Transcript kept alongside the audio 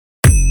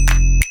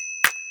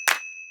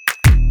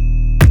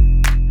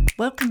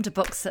Welcome to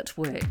Books at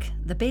Work,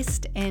 the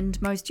best and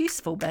most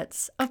useful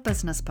bits of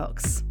business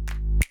books.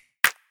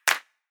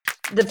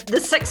 The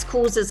 6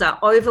 causes are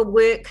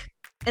overwork,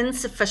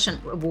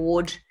 insufficient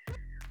reward,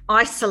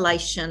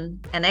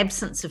 isolation, an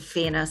absence of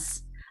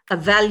fairness, a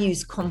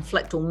values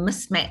conflict or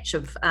mismatch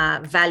of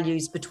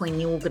values between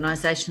the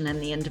organisation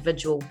and the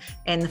individual,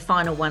 and the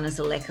final one is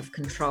a lack of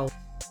control.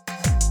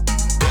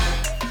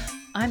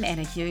 I'm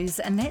Anna Hughes,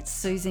 and that's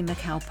Susie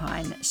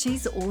McAlpine.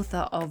 She's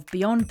author of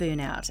Beyond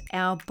Burnout,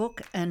 our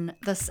book in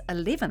this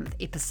 11th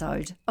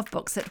episode of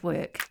Books at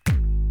Work.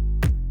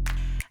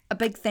 A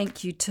big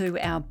thank you to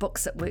our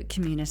Books at Work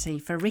community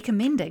for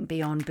recommending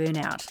Beyond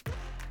Burnout.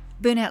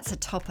 Burnout's a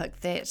topic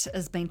that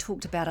is being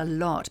talked about a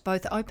lot,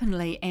 both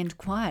openly and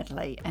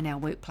quietly in our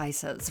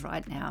workplaces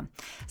right now.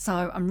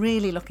 So I'm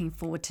really looking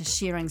forward to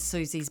sharing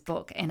Susie's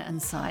book and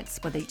insights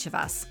with each of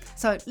us.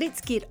 So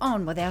let's get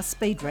on with our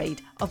speed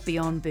read of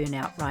Beyond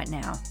Burnout right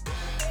now.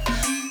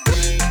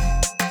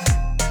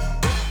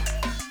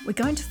 We're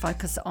going to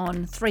focus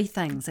on 3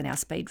 things in our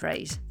speed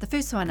read. The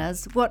first one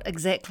is, what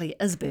exactly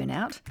is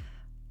burnout?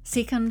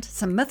 Second,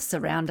 some myths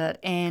around it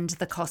and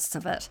the costs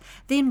of it.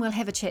 Then we'll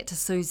have a chat to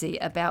Susie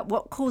about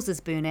what causes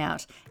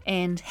burnout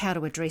and how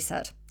to address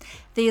it.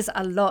 There's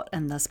a lot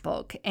in this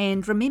book,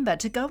 and remember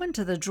to go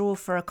into the draw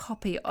for a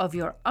copy of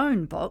your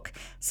own book,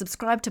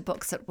 subscribe to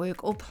Books at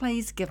Work, or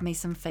please give me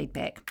some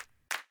feedback.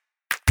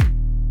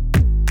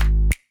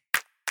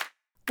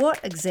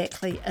 What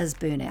exactly is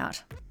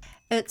burnout?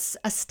 It's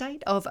a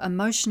state of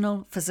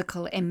emotional,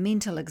 physical, and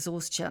mental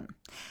exhaustion.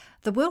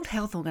 The World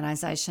Health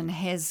Organization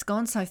has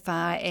gone so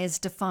far as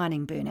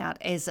defining burnout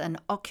as an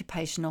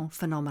occupational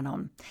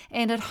phenomenon,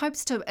 and it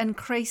hopes to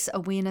increase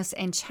awareness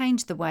and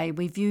change the way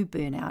we view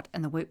burnout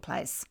in the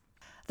workplace.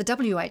 The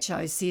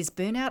WHO says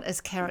burnout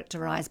is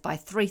characterized by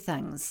 3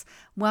 things.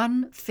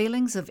 1,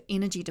 feelings of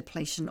energy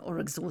depletion or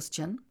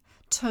exhaustion.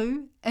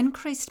 2,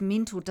 increased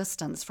mental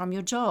distance from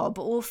your job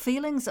or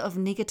feelings of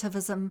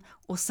negativism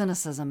or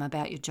cynicism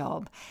about your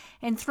job.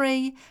 And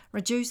 3,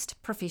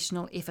 reduced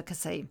professional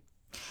efficacy.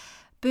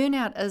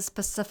 Burnout is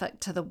specific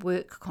to the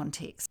work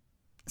context.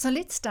 So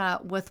let's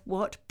start with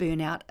what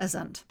burnout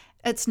isn't.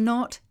 It's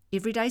not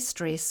everyday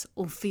stress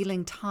or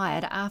feeling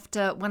tired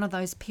after one of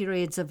those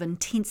periods of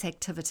intense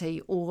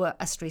activity or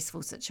a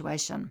stressful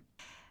situation.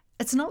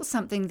 It's not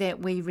something that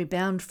we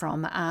rebound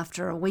from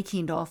after a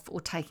weekend off or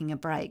taking a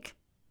break.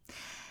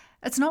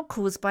 It's not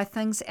caused by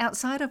things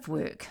outside of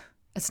work.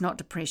 It's not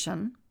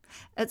depression.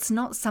 It's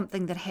not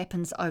something that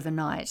happens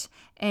overnight,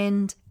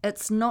 and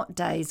it's not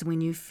days when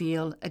you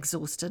feel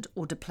exhausted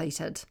or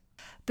depleted.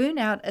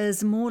 Burnout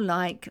is more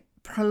like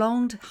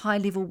prolonged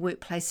high-level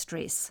workplace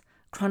stress,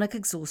 chronic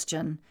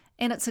exhaustion,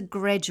 and it's a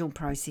gradual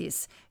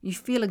process. You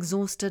feel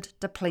exhausted,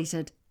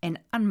 depleted, and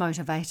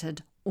unmotivated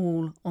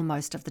all or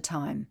most of the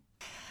time.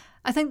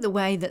 I think the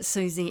way that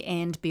Susie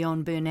and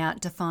Beyond Burnout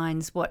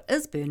defines what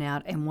is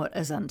burnout and what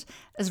isn't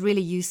is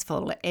really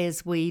useful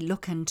as we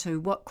look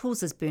into what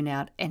causes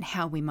burnout and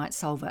how we might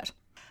solve it.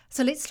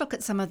 So let's look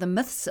at some of the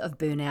myths of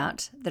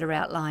burnout that are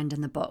outlined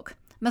in the book.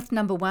 Myth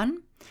number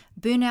 1,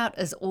 burnout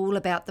is all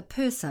about the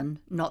person,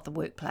 not the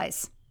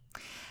workplace.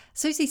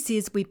 Susie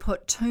says we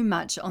put too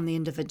much on the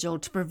individual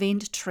to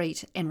prevent,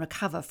 treat and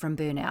recover from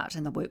burnout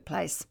in the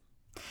workplace.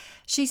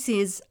 She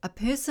says a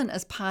person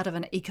is part of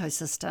an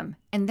ecosystem,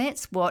 and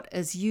that's what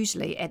is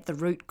usually at the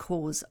root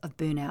cause of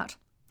burnout.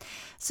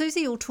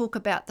 Susie will talk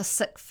about the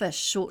sick fish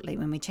shortly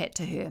when we chat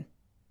to her.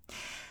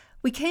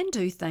 We can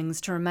do things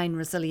to remain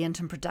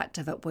resilient and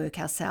productive at work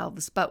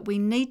ourselves, but we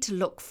need to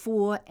look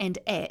for and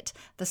at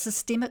the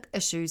systemic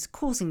issues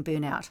causing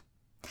burnout.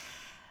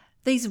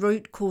 These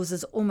root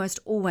causes almost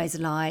always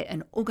lie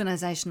in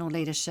organisational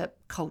leadership,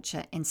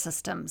 culture and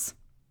systems.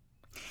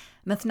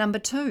 Myth number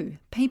 2,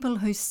 people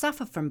who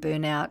suffer from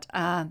burnout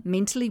are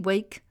mentally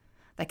weak,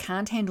 they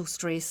can't handle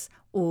stress,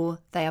 or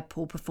they are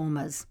poor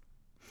performers.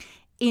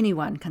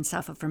 Anyone can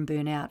suffer from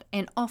burnout,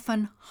 and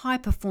often high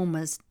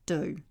performers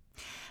do.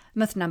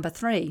 Myth number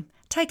 3,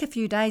 take a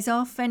few days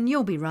off and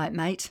you'll be right,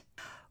 mate.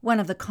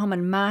 One of the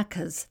common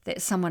markers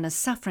that someone is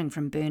suffering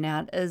from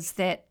burnout is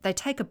that they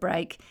take a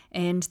break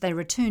and they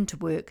return to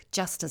work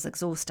just as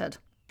exhausted.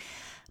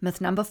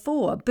 Myth number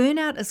 4,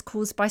 burnout is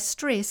caused by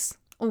stress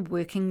or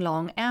working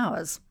long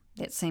hours.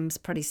 That seems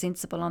pretty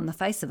sensible on the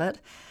face of it.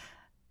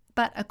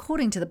 But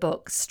according to the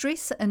book,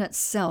 stress in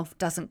itself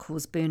doesn't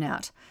cause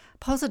burnout.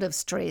 Positive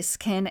stress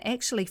can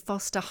actually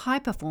foster high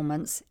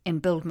performance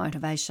and build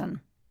motivation.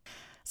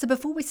 So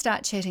before we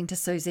start chatting to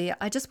Susie,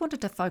 I just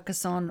wanted to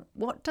focus on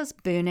what does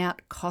burnout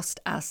cost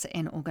us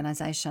and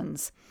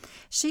organisations.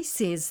 She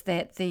says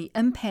that the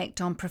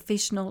impact on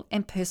professional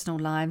and personal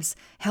lives,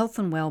 health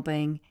and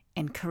well-being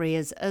and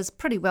careers is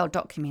pretty well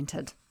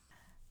documented.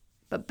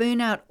 But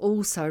burnout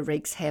also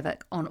wreaks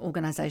havoc on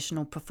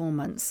organisational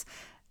performance.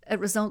 It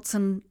results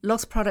in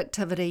lost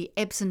productivity,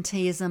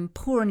 absenteeism,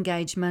 poor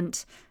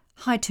engagement,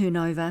 high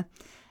turnover,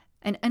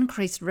 an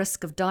increased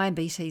risk of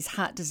diabetes,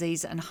 heart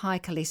disease and high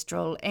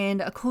cholesterol.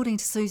 And according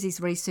to Susie's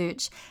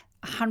research,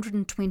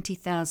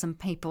 120,000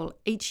 people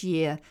each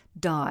year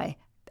die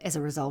as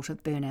a result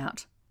of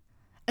burnout.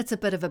 It's a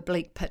bit of a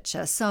bleak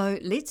picture, so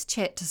let's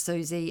chat to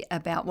Susie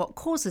about what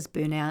causes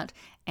burnout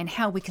and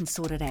how we can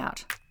sort it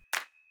out.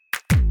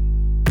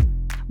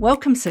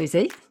 Welcome,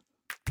 Susie.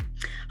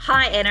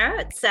 Hi, Anna.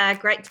 It's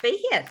great to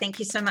be here. Thank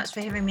you so much for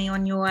having me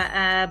on your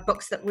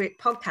Books That Work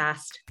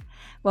podcast.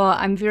 Well,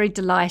 I'm very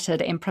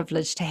delighted and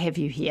privileged to have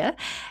you here.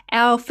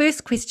 Our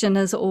first question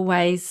is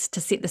always to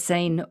set the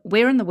scene.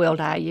 Where in the world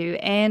are you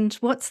and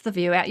what's the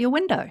view out your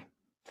window?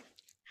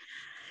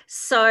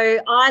 So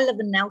I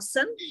live in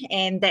Nelson,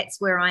 and that's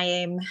where I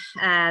am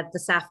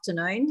this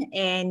afternoon.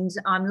 And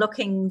I'm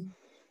looking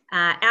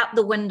out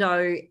the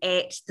window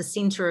at the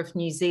centre of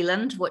New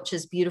Zealand, which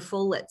is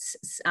beautiful.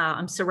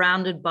 I'm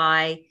surrounded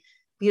by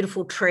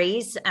beautiful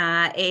trees,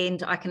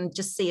 and I can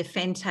just see a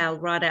fantail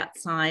right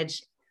outside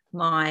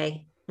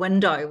my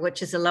window,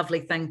 which is a lovely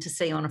thing to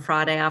see on a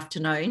Friday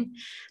afternoon.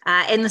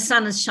 And the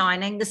sun is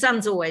shining. The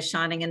sun's always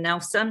shining in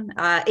Nelson,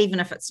 even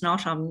if it's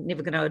not. I'm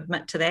never going to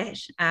admit to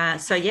that.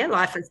 So yeah,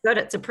 life is good.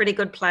 It's a pretty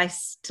good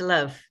place to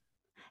live.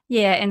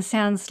 Yeah, and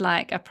sounds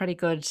like a pretty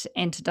good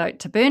antidote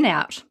to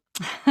burnout.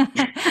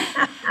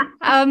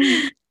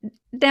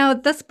 Now,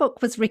 this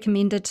book was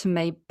recommended to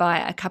me by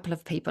a couple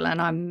of people, and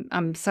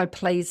I'm so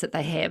pleased that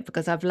they have,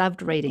 because I've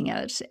loved reading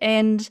it.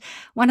 And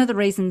one of the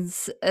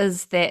reasons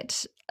is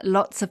that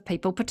lots of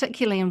people,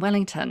 particularly in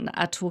Wellington,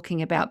 are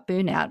talking about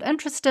burnout.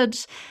 Interested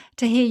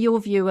to hear your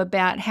view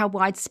about how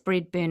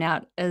widespread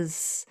burnout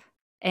is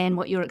and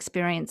what your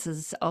experience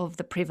is of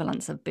the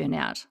prevalence of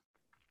burnout.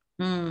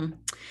 Well,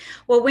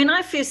 when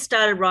I first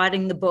started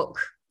writing the book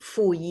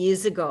 4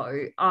 years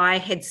ago, I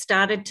had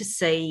started to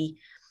see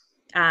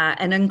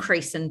an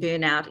increase in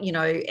burnout. You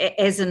know,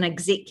 as an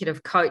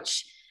executive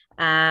coach,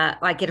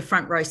 I get a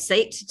front row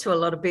seat to a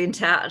lot of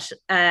burnt out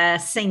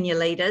senior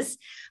leaders,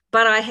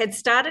 but I had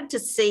started to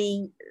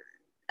see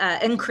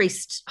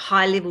increased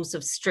high levels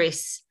of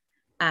stress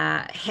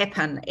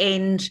happen.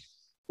 And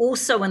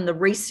also in the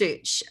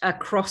research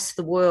across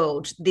the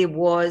world, there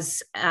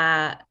was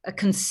a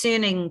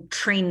concerning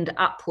trend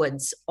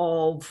upwards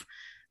of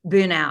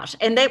burnout.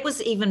 And that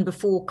was even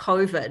before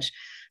COVID.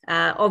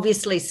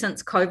 Obviously,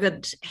 since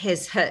COVID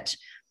has hit,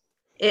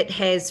 it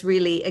has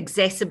really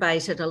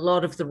exacerbated a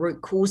lot of the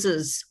root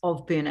causes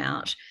of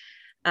burnout.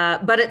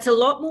 But it's a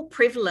lot more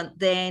prevalent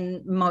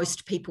than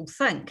most people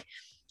think.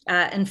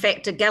 In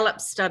fact, a Gallup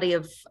study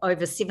of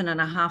over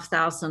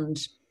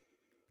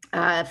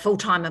 7,500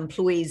 full-time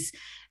employees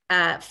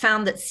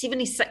found that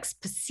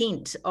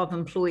 76% of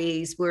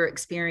employees were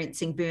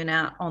experiencing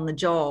burnout on the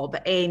job.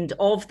 And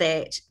of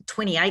that,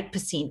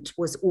 28%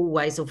 was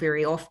always or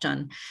very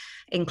often.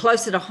 And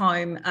closer to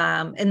home,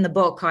 in the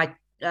book, I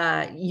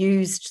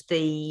used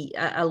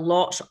a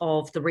lot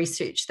of the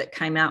research that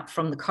came out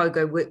from the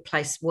COGO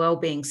Workplace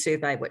Wellbeing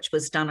Survey, which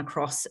was done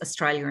across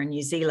Australia and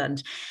New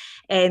Zealand.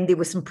 And there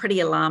were some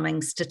pretty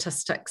alarming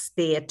statistics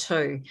there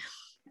too.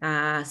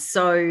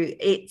 So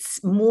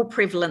it's more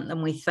prevalent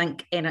than we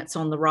think, and it's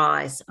on the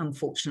rise,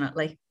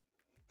 unfortunately.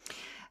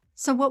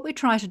 So what we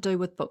try to do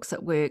with Books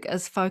at Work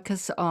is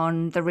focus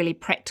on the really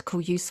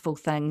practical, useful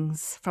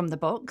things from the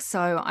book.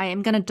 So I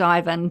am going to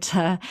dive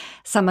into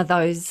some of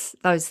those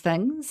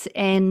things,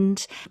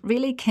 and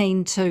really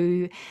keen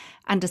to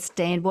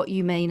understand what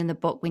you mean in the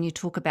book when you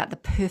talk about the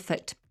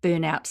perfect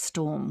burnout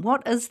storm.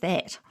 What is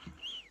that?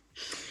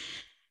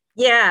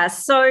 Yeah,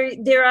 so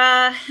there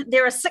are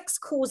 6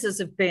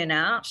 causes of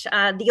burnout.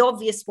 The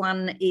obvious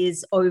one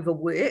is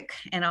overwork,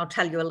 and I'll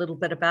tell you a little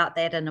bit about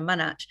that in a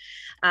minute.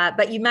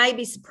 But you may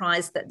be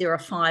surprised that there are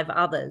 5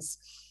 others.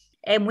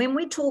 And when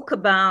we talk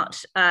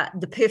about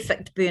the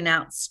perfect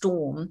burnout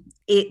storm,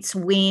 it's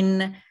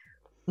when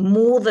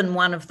more than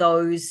one of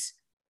those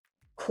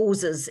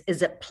causes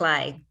is at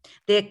play.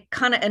 They're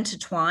kind of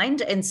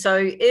intertwined. And so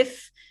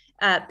if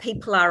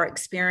people are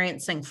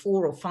experiencing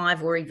 4 or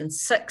 5 or even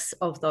 6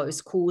 of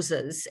those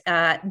causes,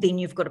 then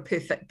you've got a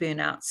perfect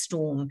burnout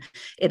storm.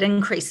 It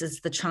increases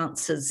the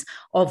chances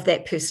of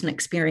that person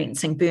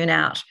experiencing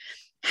burnout.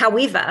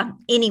 However,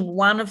 any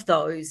one of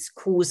those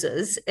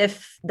causes,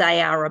 if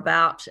they are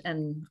about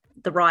in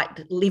the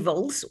right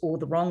levels or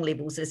the wrong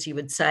levels, as you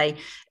would say,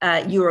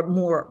 you're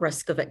more at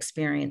risk of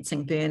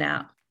experiencing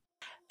burnout.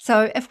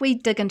 So if we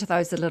dig into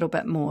those a little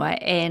bit more,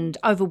 and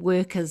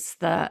overwork is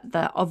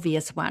the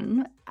obvious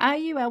one, are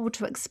you able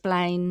to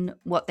explain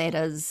what that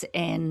is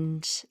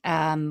and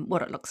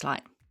what it looks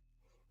like?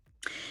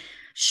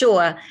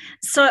 Sure.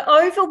 So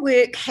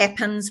overwork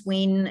happens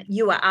when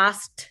you are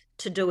asked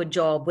to do a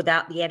job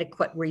without the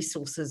adequate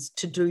resources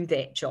to do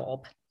that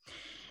job.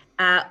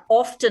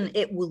 Often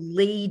it will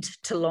lead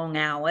to long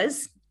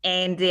hours.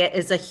 And there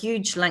is a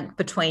huge link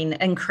between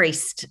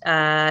increased, too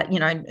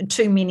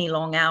many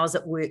long hours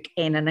at work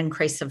and an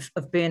increase of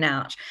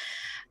burnout.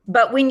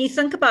 But when you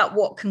think about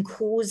what can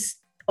cause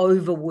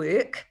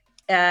overwork,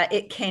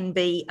 it can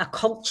be a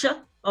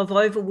culture of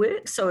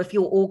overwork. So if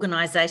your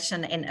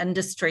organisation and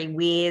industry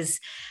wears,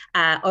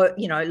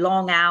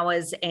 long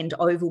hours and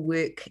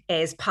overwork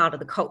as part of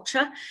the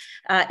culture,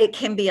 it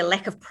can be a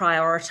lack of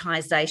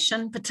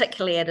prioritisation,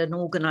 particularly at an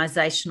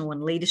organisational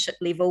and leadership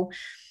level.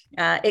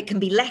 It can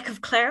be lack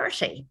of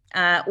clarity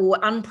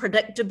or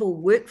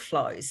unpredictable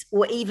workflows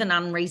or even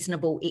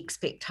unreasonable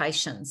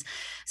expectations.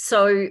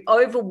 So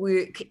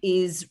overwork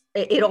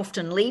it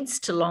often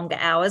leads to longer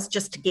hours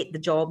just to get the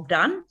job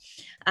done.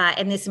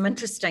 And there's some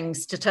interesting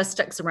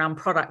statistics around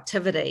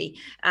productivity.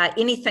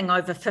 Anything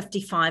over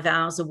 55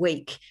 hours a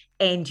week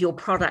and your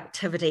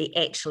productivity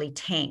actually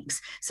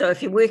tanks. So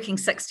if you're working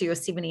 60 or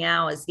 70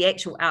 hours, the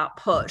actual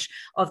output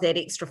of that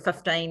extra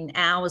 15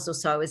 hours or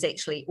so is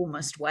actually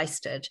almost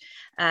wasted.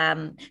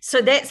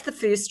 So that's the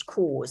first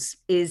cause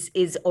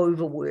is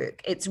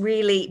overwork. It's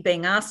really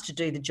being asked to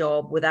do the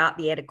job without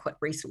the adequate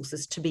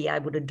resources to be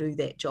able to do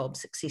that job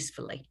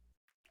successfully.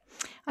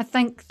 I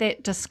think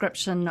that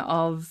description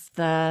of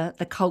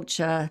the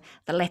culture,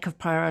 the lack of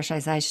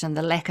prioritisation,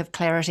 the lack of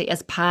clarity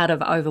as part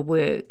of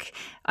overwork,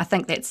 I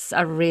think that's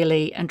a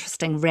really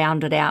interesting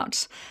rounded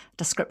out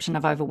description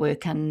of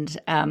overwork. And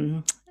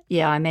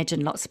I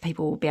imagine lots of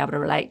people will be able to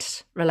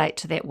relate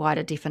to that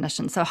wider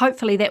definition. So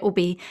hopefully that will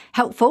be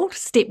helpful,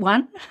 step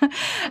one.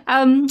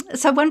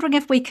 So wondering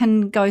if we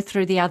can go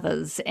through the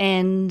others.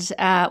 And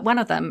one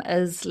of them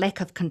is lack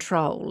of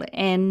control.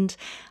 And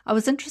I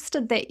was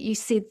interested that you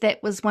said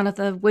that was one of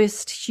the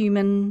worst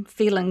human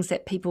feelings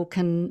that people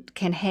can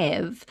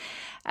have.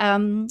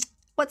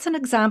 What's an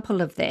example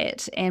of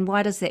that, and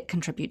why does that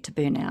contribute to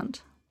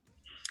burnout?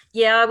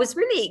 Yeah, I was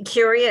really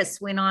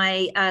curious when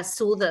I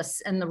saw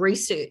this in the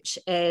research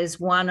as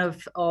one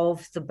of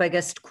the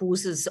biggest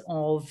causes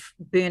of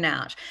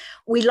burnout.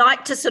 We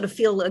like to sort of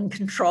feel in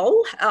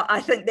control.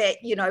 I think that,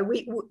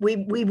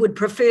 we would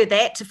prefer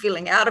that to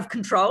feeling out of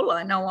control.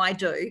 I know I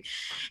do.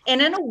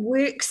 And in a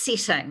work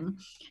setting,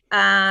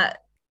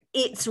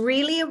 it's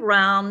really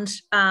around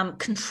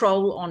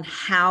control on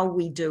how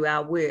we do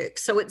our work.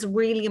 So it's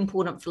really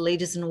important for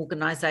leaders and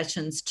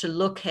organisations to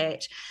look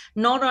at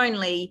not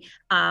only,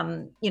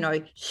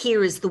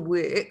 here is the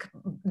work,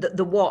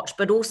 the what,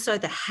 but also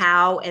the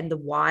how and the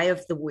why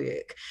of the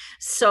work.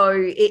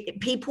 So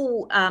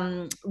people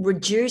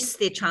reduce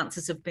their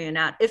chances of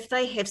burnout if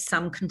they have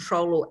some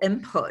control or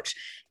input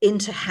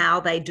into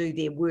how they do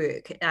their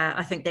work.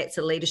 I think that's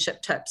a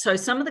leadership tip. So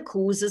some of the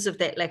causes of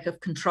that lack of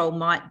control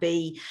might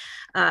be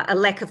a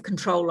lack of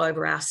control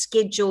over our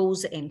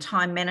schedules and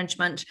time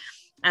management.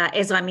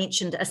 As I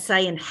mentioned, a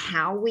say in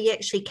how we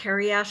actually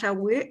carry out our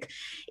work.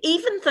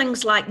 Even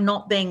things like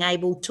not being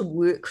able to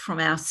work from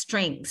our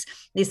strengths.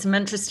 There's some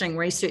interesting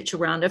research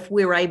around if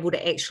we're able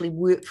to actually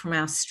work from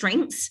our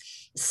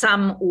strengths,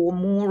 some or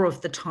more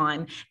of the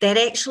time, that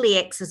actually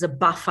acts as a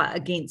buffer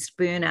against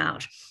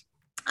burnout.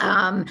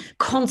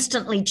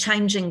 Constantly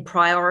changing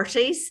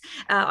priorities.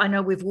 I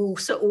know we've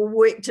also all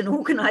worked in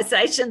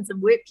organisations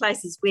and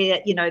workplaces where,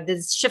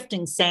 there's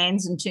shifting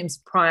sands in terms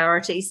of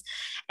priorities.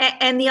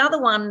 And the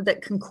other one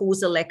that can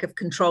cause a lack of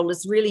control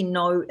is really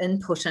no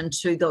input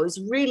into those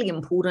really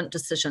important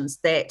decisions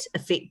that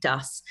affect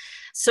us.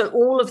 So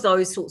all of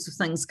those sorts of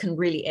things can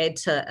really add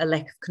to a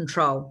lack of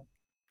control.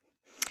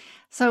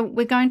 So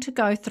we're going to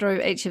go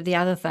through each of the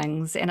other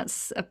things, and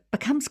it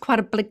becomes quite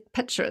a big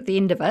picture at the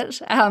end of it.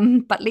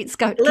 But let's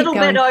go. A little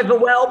bit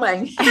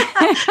overwhelming,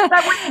 but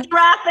there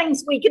are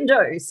things we can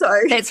do. So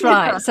that's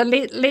right. So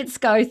let's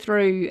go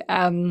through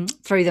them,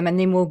 and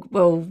then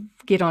we'll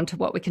get on to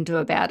what we can do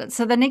about it.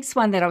 So the next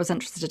one that I was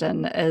interested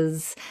in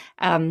is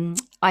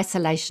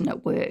isolation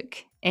at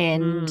work,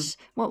 and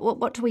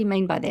what do we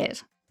mean by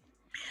that?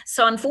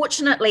 So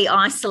unfortunately,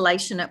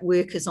 isolation at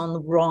work is on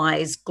the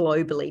rise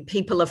globally.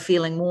 People are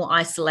feeling more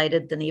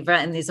isolated than ever,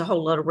 and there's a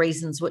whole lot of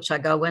reasons which I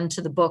go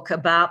into the book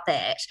about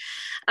that.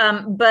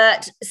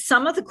 But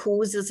some of the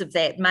causes of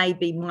that may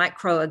be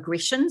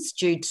microaggressions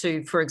due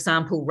to, for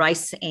example,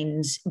 race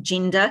and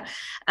gender.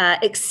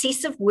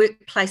 Excessive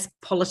workplace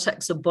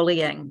politics or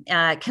bullying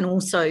can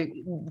also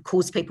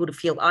cause people to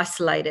feel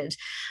isolated.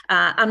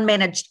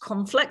 Unmanaged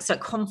conflict, so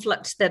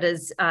conflict that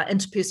is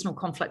interpersonal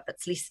conflict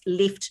that's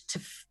left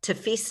to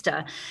fester.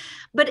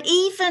 But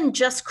even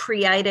just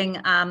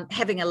creating,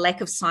 having a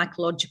lack of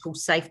psychological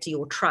safety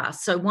or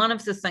trust. So one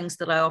of the things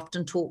that I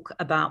often talk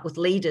about with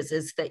leaders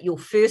is that your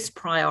first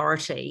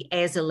priority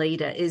as a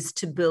leader is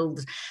to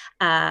build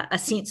a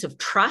sense of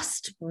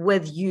trust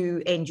with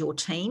you and your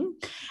team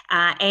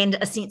and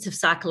a sense of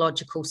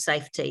psychological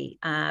safety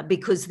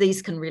because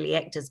these can really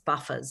act as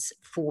buffers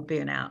for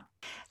burnout.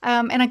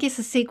 And I guess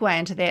a segue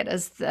into that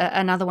is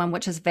another one,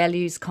 which is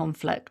values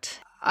conflict.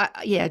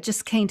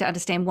 Just keen to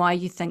understand why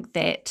you think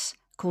that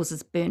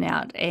causes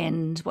burnout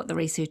and what the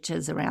research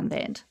is around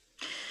that.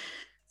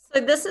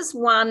 So this is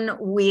one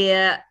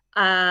where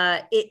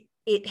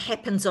it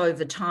happens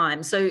over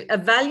time. So a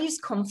values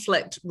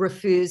conflict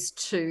refers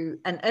to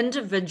an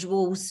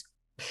individual's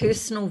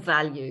personal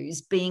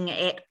values being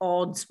at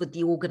odds with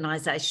the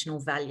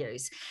organisational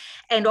values.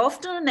 And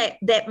often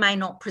that may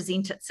not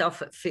present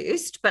itself at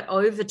first, but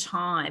over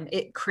time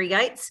it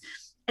creates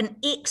an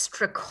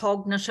extra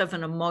cognitive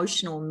and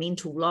emotional and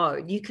mental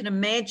load. You can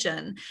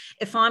imagine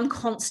if I'm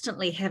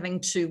constantly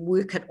having to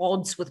work at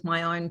odds with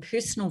my own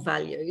personal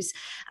values,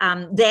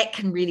 that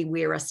can really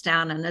wear us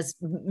down and has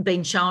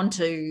been shown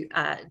to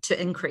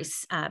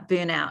increase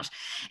burnout.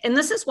 And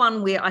this is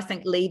one where I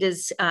think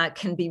leaders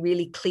can be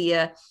really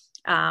clear.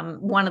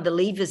 One of the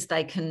levers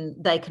they can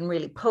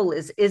really pull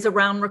is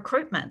around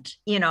recruitment.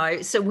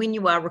 So when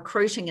you are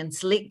recruiting and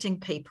selecting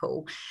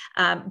people,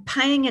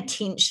 paying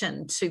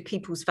attention to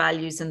people's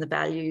values and the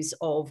values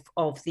of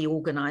the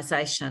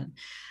organisation.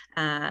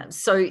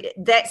 So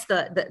that's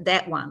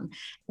that one.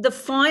 The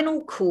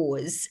final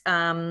cause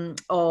I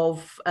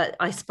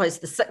suppose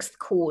the sixth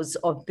cause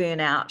of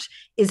burnout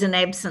is an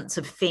absence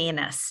of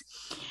fairness.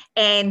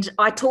 And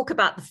I talk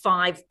about the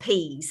 5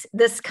 Ps.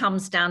 This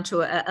comes down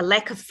to a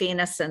lack of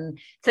fairness in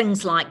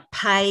things like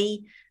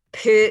pay,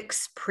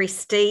 perks,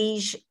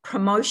 prestige,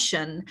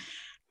 promotion.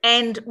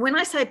 And when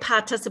I say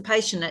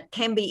participation, it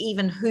can be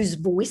even whose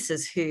voice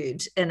is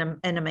heard in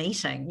a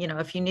meeting,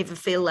 if you never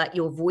feel like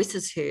your voice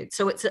is heard.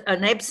 So it's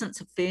an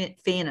absence of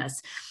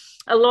fairness.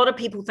 A lot of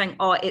people think,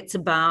 it's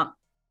about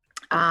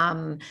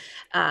I'm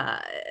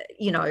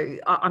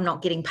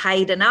not getting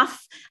paid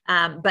enough,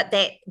 but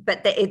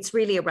it's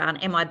really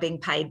around, am I being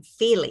paid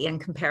fairly in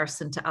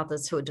comparison to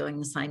others who are doing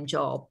the same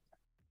job?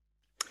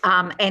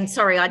 And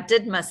sorry, I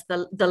did miss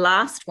the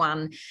last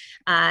one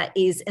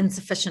is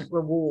insufficient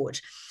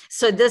reward.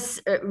 So this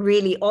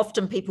really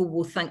often people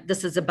will think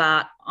this is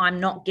about, I'm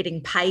not getting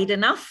paid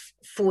enough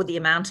for the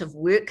amount of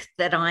work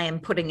that I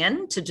am putting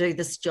in to do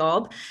this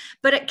job,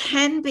 but it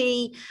can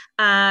be,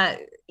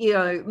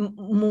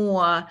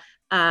 more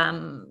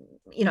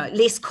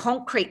less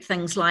concrete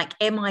things like,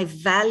 am I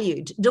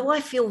valued? Do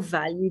I feel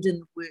valued in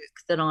the work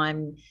that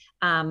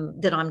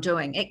I'm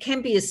doing? It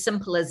can be as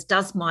simple as,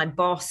 does my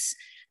boss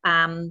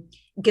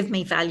give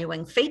me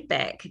valuing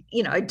feedback?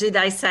 Do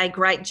they say,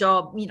 great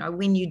job,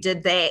 when you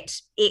did that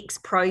X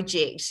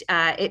project,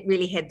 it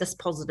really had this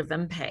positive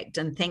impact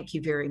and thank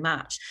you very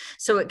much.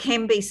 So it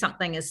can be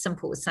something as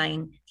simple as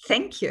saying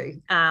thank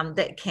you,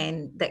 that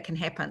can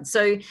happen.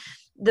 So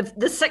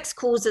the 6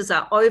 causes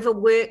are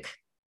overwork,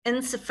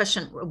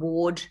 insufficient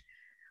reward,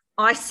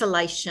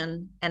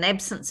 isolation, an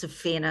absence of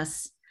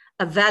fairness,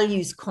 a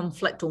values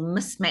conflict or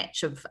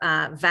mismatch of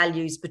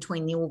values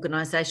between the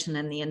organisation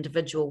and the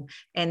individual,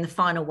 and the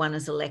final one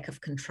is a lack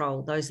of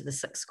control. Those are the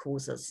 6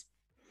 causes.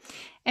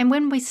 And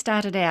when we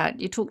started out,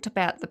 you talked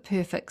about the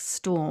perfect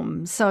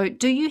storm. So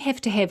do you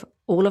have to have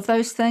all of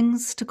those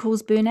things to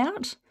cause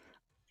burnout?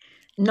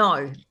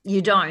 No,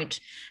 you don't.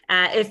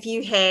 If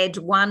you had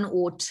 1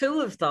 or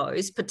 2 of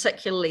those,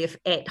 particularly if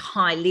at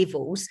high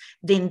levels,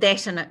 then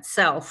that in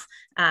itself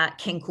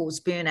can cause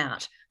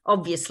burnout.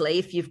 Obviously,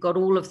 if you've got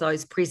all of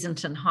those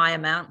present in high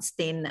amounts,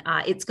 then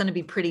it's going to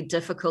be pretty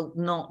difficult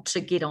not to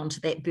get onto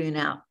that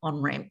burnout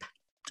on-ramp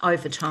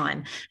over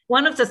time.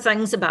 One of the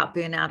things about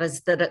burnout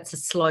is that it's a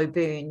slow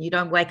burn. You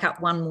don't wake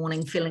up one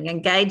morning feeling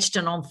engaged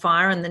and on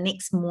fire, and the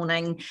next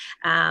morning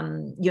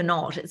you're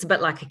not. It's a bit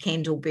like a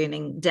candle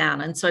burning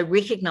down. And so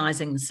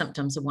recognizing the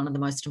symptoms are one of the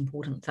most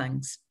important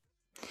things.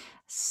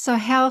 So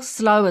how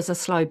slow is a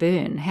slow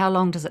burn? How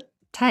long does it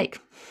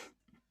take?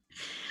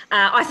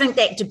 I think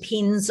that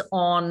depends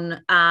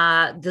on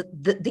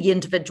the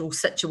individual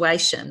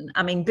situation.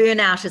 I mean,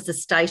 burnout is a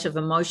state of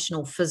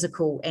emotional,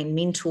 physical, and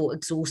mental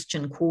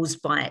exhaustion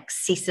caused by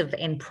excessive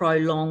and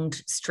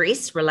prolonged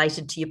stress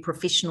related to your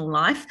professional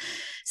life.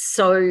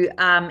 So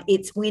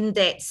it's when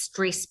that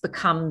stress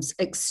becomes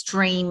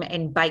extreme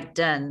and baked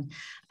in.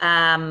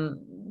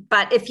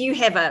 But if you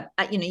have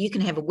you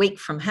can have a week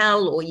from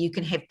hell, or you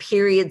can have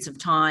periods of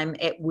time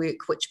at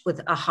work with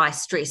a high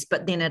stress,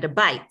 but then it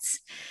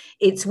abates.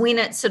 It's when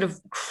it's sort of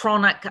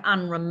chronic,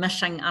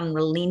 unremitting,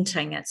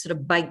 unrelenting, it's sort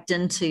of baked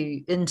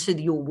into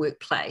your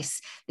workplace.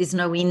 There's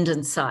no end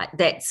in sight.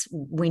 That's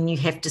when you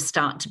have to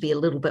start to be a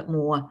little bit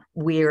more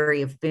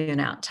wary of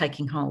burnout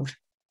taking hold.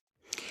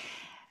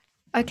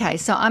 Okay,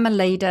 so I'm a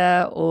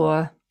leader,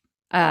 or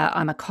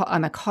I'm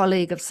a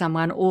colleague of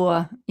someone,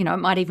 or it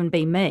might even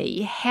be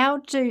me.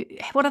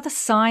 What are the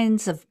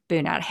signs of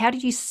burnout? How do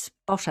you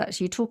spot it?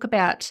 You talk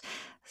about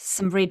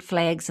some red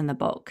flags in the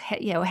book.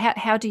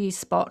 How do you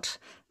spot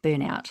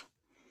burnout?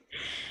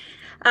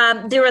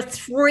 There are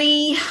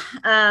three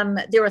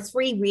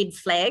red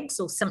flags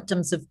or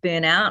symptoms of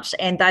burnout,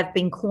 and they've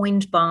been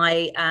coined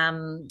by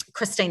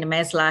Christina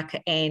Maslach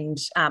and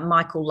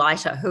Michael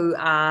Leiter, who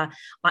are,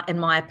 in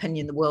my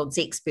opinion, the world's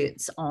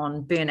experts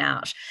on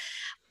burnout.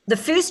 The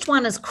first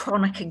one is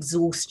chronic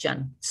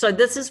exhaustion. So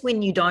this is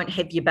when you don't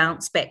have your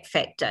bounce back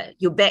factor.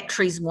 Your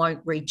batteries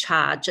won't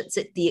recharge. It's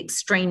at the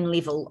extreme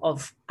level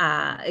of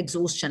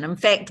exhaustion. In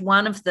fact,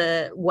 one of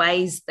the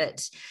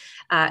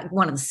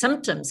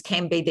symptoms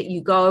can be that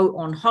you go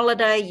on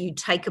holiday, you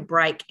take a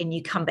break, and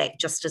you come back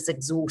just as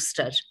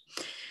exhausted.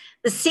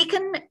 The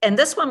second, and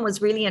this one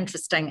was really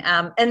interesting,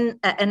 in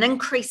an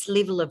increased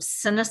level of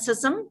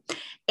cynicism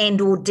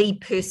and or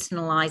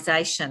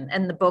depersonalization.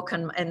 In the book,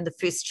 and in the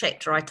first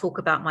chapter, I talk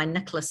about my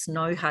Nicholas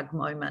no hug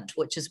moment,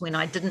 which is when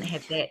I didn't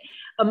have that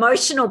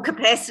emotional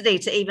capacity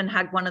to even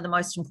hug one of the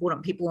most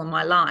important people in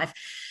my life.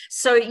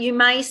 So you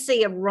may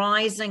see a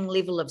rising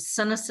level of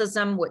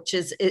cynicism, which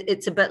is,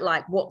 it's a bit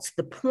like, what's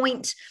the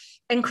point?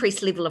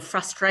 Increased level of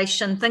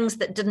frustration, things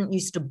that didn't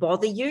used to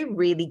bother you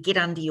really get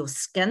under your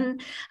skin,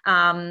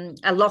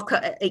 a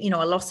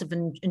loss of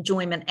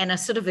enjoyment, and a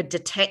sort of a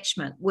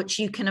detachment, which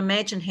you can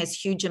imagine has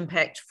huge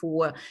impact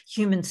for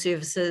human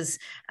services,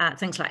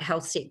 things like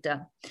health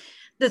sector.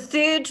 The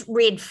third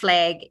red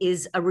flag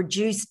is a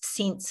reduced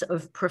sense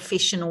of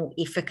professional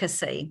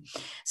efficacy.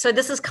 So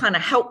this is kind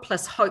of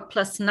helpless,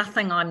 hopeless,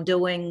 nothing I'm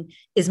doing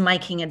is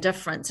making a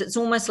difference. It's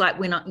almost like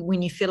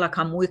when you feel like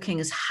I'm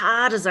working as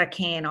hard as I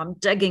can, I'm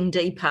digging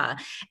deeper,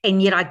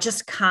 and yet I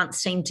just can't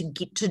seem to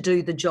get to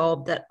do the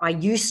job that I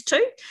used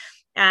to.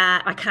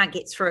 I can't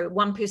get through.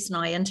 One person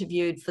I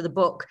interviewed for the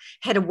book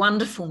had a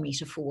wonderful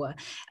metaphor.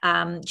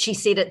 She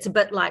said it's a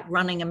bit like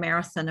running a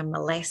marathon in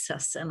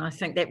molasses, and I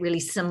think that really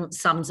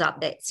sums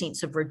up that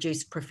sense of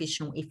reduced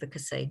professional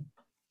efficacy.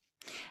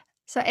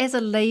 So, as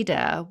a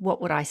leader, what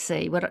would I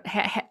see?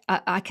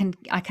 I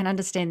can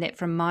understand that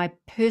from my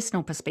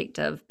personal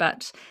perspective,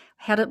 but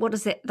what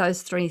does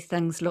those three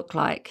things look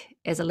like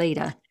as a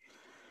leader?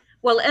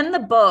 Well, in the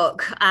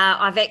book,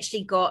 I've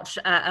actually got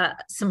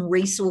some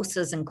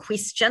resources and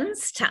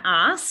questions to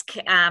ask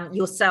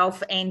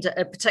yourself, and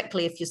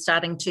particularly if you're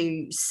starting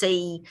to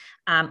see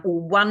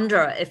or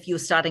wonder if you're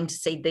starting to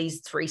see these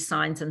three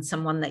signs in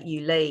someone that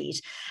you lead.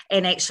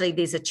 And actually,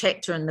 there's a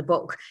chapter in the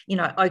book,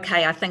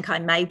 okay, I think I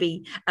may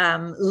be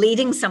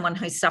leading someone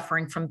who's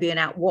suffering from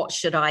burnout. What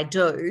should I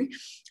do?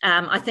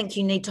 I think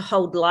you need to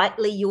hold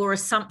lightly your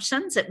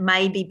assumptions. It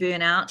may be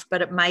burnout,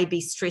 but it may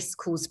be stress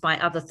caused by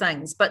other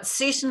things. But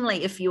certainly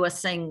if you are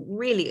seeing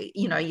really,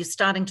 you're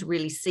starting to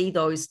really see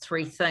those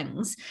three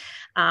things,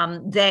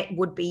 that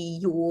would be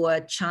your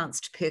chance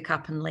to perk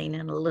up and lean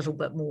in a little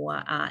bit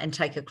more and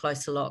take a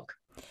closer look.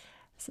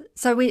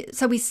 So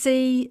we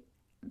see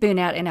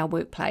burnout in our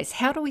workplace.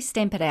 How do we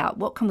stamp it out?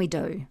 What can we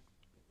do?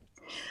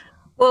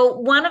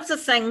 Well, one of the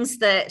things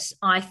that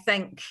I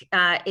think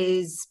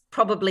is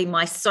probably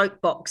my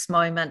soapbox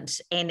moment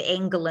and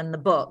angle in the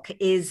book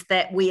is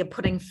that we are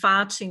putting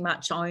far too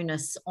much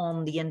onus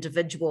on the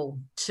individual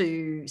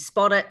to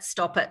spot it,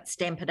 stop it,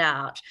 stamp it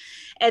out.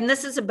 And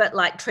this is a bit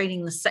like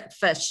treating the sick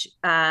fish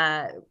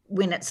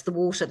when it's the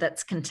water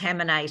that's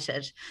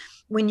contaminated.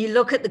 When you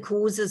look at the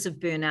causes of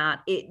burnout,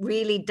 it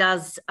really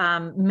does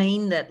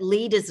mean that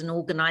leaders and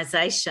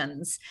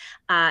organisations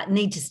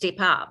need to step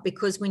up,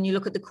 because when you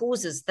look at the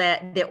causes,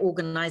 they're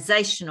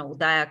organisational,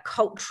 they are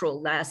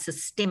cultural, they are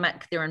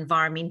systemic, they're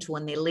environmental,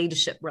 and they're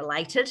leadership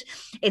related.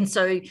 And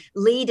so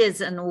leaders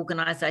and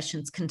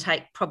organisations can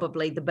take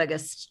probably the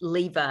biggest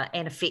lever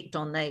and effect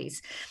on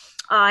these.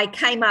 I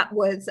came up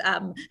with,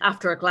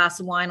 after a glass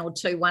of wine or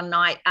two one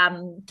night,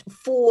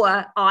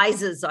 4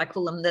 ISES, I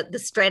call them, the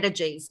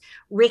strategies: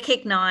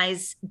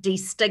 recognise,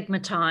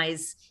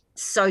 destigmatise,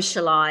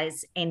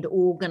 socialise, and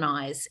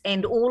organise.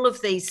 And all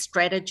of these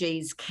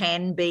strategies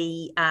can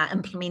be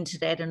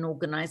implemented at an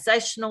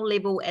organisational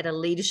level, at a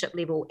leadership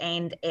level,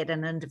 and at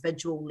an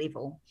individual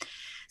level.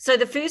 So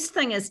the first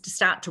thing is to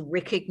start to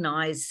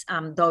recognise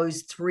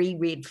those 3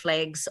 red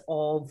flags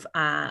of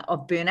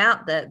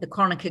burnout: the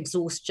chronic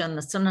exhaustion,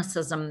 the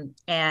cynicism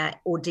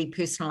or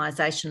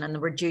depersonalisation, and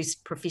the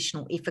reduced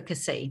professional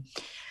efficacy.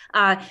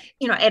 At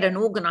an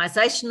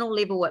organisational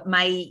level, it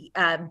may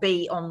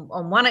be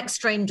on one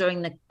extreme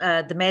doing the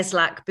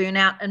Maslach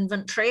burnout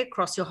inventory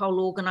across your whole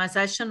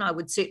organisation. I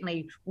would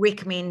certainly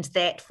recommend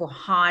that for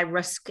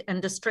high-risk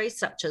industries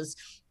such as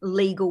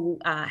legal,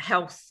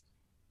 health,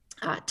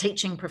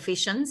 teaching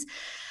professions.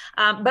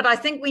 But I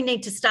think we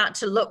need to start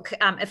to look,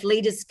 if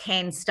leaders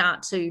can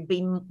start to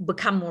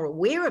become more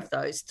aware of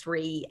those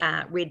 3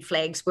 red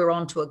flags, we're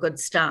on to a good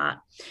start.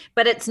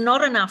 But it's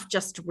not enough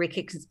just to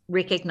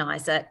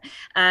recognise it.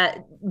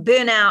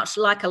 Burnout,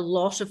 like a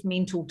lot of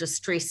mental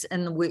distress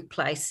in the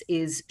workplace,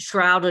 is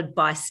shrouded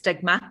by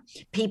stigma.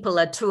 People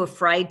are too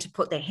afraid to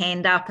put their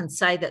hand up and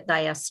say that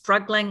they are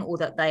struggling or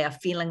that they are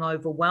feeling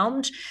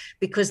overwhelmed,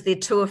 because they're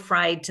too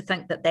afraid to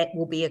think that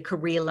will be a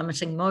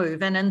career-limiting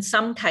move. And in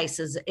some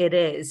cases, it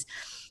is.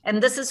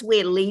 And this is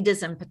where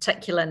leaders in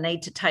particular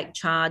need to take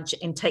charge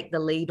and take the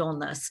lead on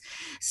this.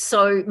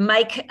 So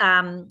make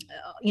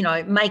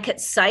it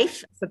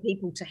safe for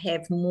people to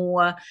have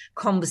more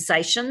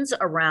conversations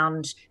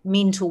around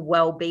mental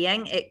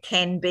well-being. It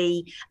can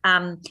be,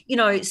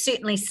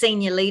 certainly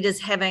senior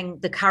leaders having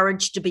the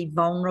courage to be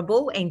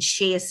vulnerable and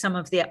share some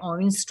of their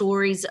own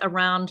stories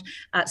around,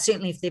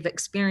 certainly if they've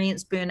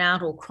experienced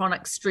burnout or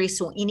chronic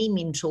stress or any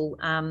mental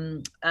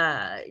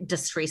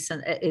distress,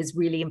 is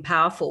really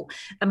powerful.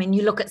 I mean,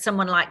 you look at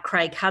someone like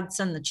Craig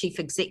Hudson, the chief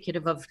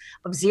executive of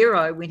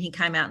Xero, when he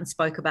came out and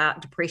spoke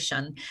about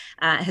depression,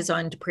 his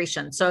own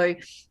depression. So,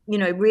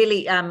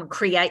 really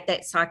create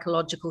that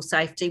psychological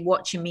safety,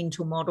 watch your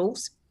mental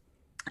models.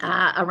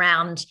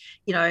 around,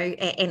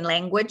 and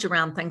language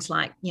around things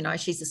like,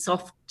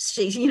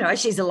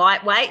 she's a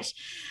lightweight.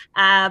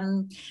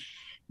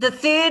 The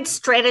third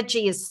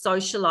strategy is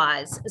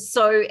socialize.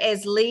 So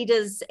as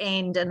leaders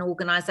and an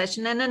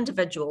organization and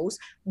individuals,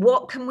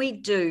 what can we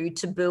do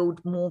to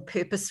build more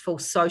purposeful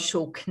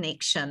social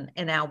connection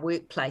in our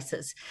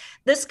workplaces?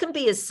 This can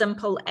be as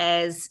simple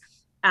as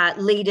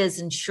leaders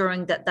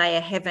ensuring that they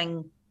are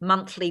having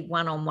monthly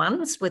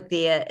one-on-ones with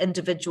their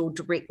individual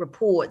direct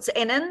reports.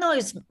 And in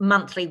those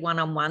monthly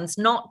one-on-ones,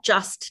 not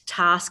just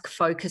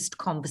task-focused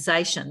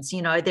conversations.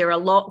 There are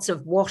lots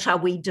of what are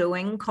we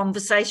doing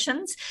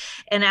conversations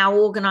in our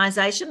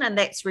organization, and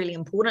that's really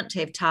important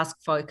to have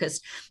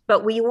task-focused.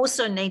 But we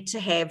also need to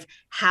have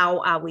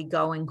how are we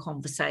going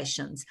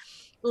conversations.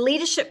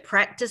 Leadership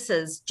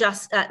practices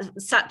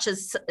such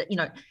as,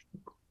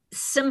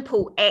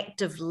 simple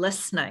active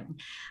listening,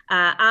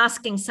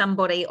 asking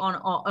somebody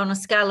on a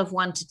scale of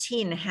 1 to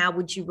 10, how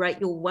would you rate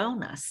your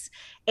wellness?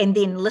 And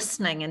then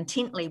listening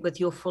intently with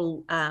your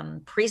full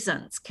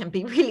presence can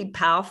be really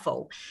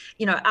powerful,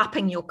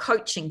 upping your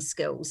coaching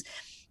skills.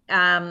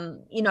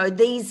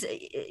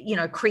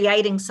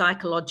 Creating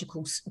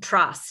psychological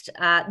trust.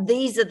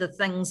 These are the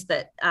things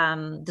that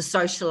the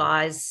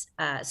socialize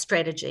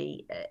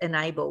strategy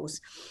enables.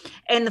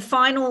 And the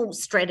final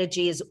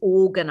strategy is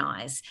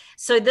organize.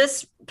 So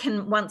this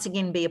can once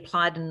again be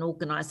applied at an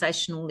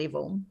organizational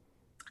level,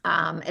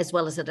 as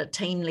well as at a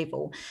team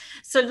level.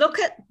 So look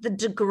at the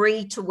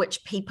degree to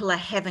which people are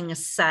having a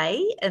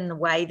say in the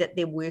way that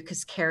their work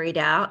is carried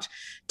out.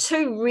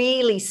 Two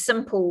really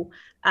simple,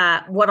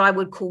 what I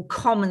would call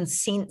common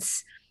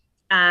sense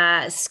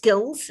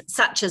skills,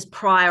 such as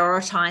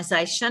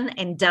prioritization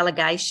and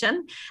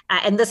delegation.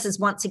 And this is,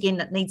 once again,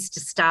 that needs to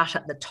start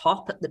at the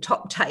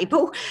top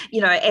table,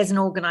 as an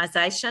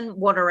organization.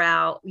 What are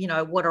our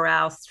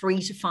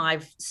 3 to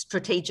 5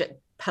 strategic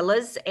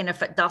pillars? And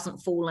if it doesn't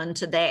fall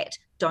into that,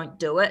 don't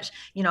do it.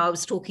 I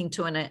was talking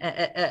to an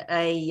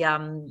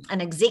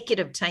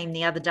executive team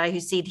the other day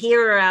who said,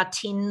 here are our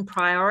 10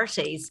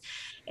 priorities.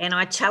 And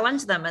I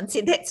challenged them and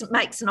said, that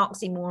makes an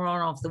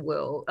oxymoron of the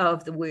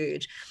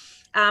word.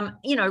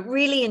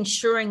 Really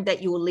ensuring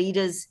that your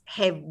leaders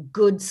have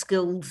good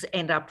skills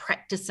and are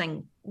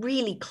practicing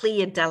really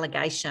clear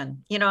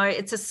delegation.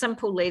 It's a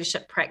simple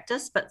leadership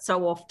practice, but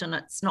so often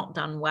it's not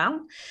done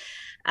well.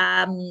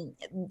 And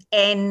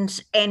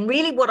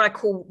really what I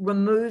call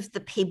remove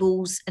the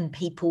pebbles in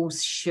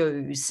people's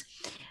shoes.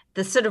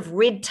 The sort of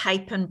red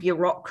tape and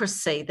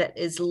bureaucracy that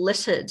is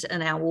littered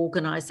in our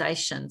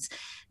organisations.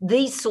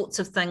 These sorts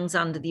of things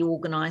under the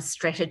organised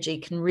strategy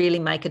can really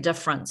make a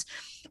difference.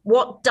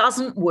 What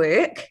doesn't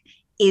work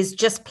is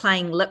just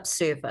plain lip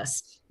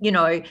service.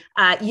 You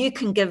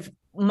can give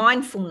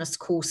mindfulness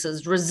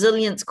courses,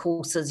 resilience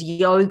courses,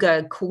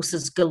 yoga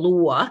courses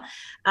galore.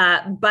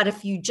 But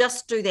if you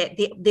just do that,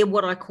 they're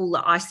what I call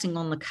the icing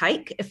on the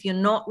cake. If you're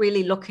not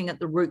really looking at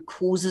the root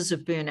causes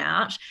of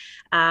burnout,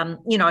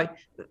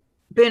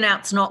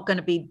 burnout's not going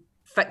to be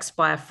fixed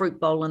by a fruit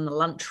bowl in the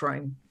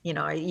lunchroom.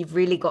 You've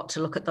really got to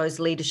look at those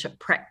leadership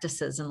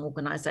practices and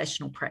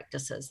organisational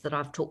practices that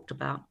I've talked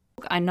about.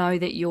 I know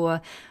that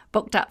you're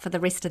booked up for the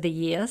rest of the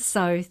year,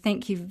 so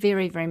thank you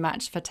very, very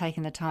much for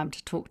taking the time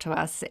to talk to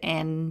us,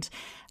 and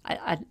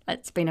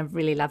it's been a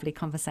really lovely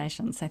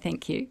conversation, so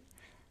thank you.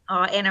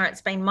 Oh, Anna,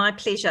 it's been my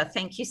pleasure.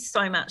 Thank you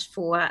so much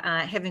for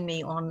having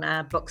me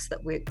on Books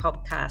That Work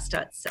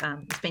podcast. It's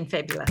been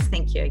fabulous.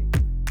 Thank you.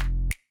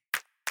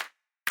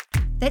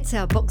 That's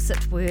our Books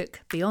at Work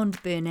Beyond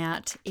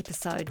Burnout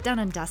episode done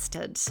and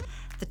dusted.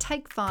 The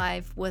Take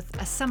 5 with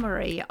a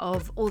summary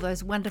of all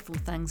those wonderful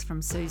things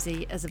from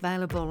Susie is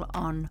available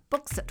on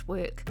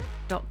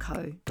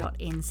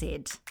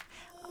booksatwork.co.nz.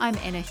 I'm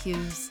Anna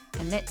Hughes,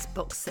 and that's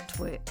Books at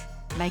Work,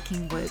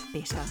 making work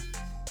better.